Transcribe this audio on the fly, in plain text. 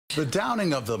The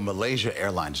downing of the Malaysia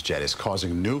Airlines jet is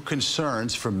causing new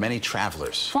concerns for many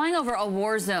travelers. Flying over a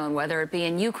war zone, whether it be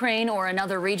in Ukraine or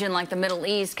another region like the Middle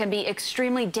East, can be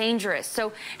extremely dangerous.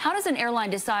 So how does an airline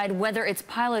decide whether its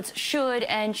pilots should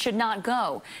and should not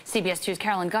go? CBS 2's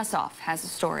Carolyn Gusoff has the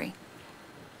story.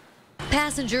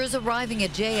 Passengers arriving at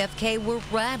JFK were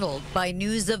rattled by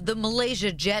news of the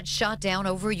Malaysia jet shot down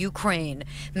over Ukraine.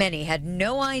 Many had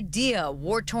no idea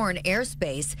war-torn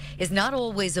airspace is not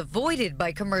always avoided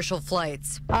by commercial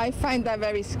flights. I find that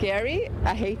very scary.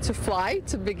 I hate to fly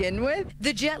to begin with.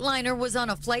 The jetliner was on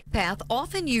a flight path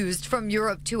often used from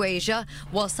Europe to Asia.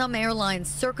 While some airlines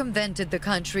circumvented the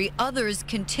country, others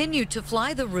continued to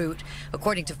fly the route.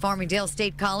 According to Farmingdale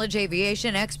State College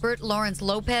aviation expert Lawrence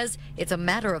Lopez, it's a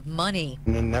matter of money.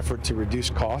 In an effort to reduce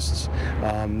costs,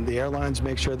 the airlines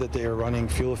make sure that they are running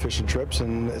fuel-efficient trips,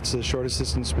 and it's the shortest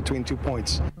distance between 2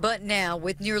 points. But now,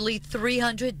 with nearly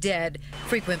 300 dead,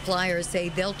 frequent flyers say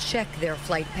they'll check their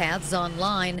flight paths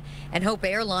online and hope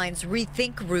airlines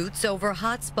rethink routes over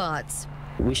hotspots.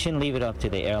 We shouldn't leave it up to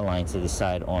the airlines to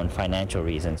decide on financial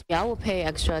reasons. I will pay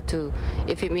extra too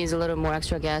if it means a little more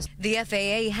extra gas. The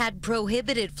FAA had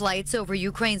prohibited flights over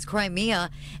Ukraine's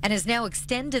Crimea and has now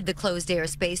extended the closed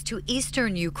airspace to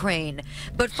eastern Ukraine.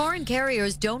 But foreign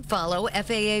carriers don't follow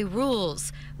FAA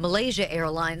rules. Malaysia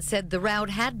Airlines said the route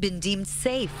had been deemed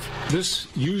safe. This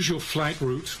usual flight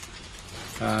route,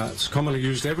 it's commonly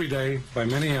used every day by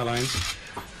many airlines,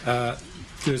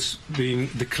 is being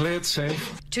declared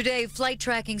safe. Today, flight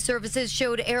tracking services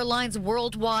showed airlines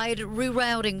worldwide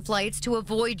rerouting flights to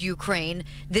avoid Ukraine.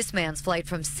 This man's flight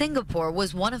from Singapore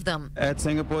was one of them. At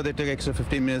Singapore, they took extra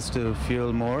 15 minutes to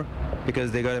fuel more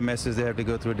because they got a message they have to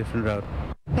go through a different route.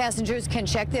 Passengers can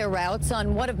check their routes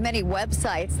on one of many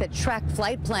websites that track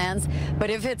flight plans. But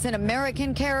if it's an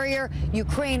American carrier,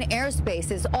 Ukraine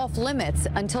airspace is off limits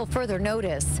until further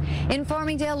notice. In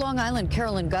Farmingdale, Long Island,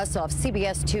 Carolyn Gusoff,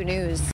 CBS 2 News.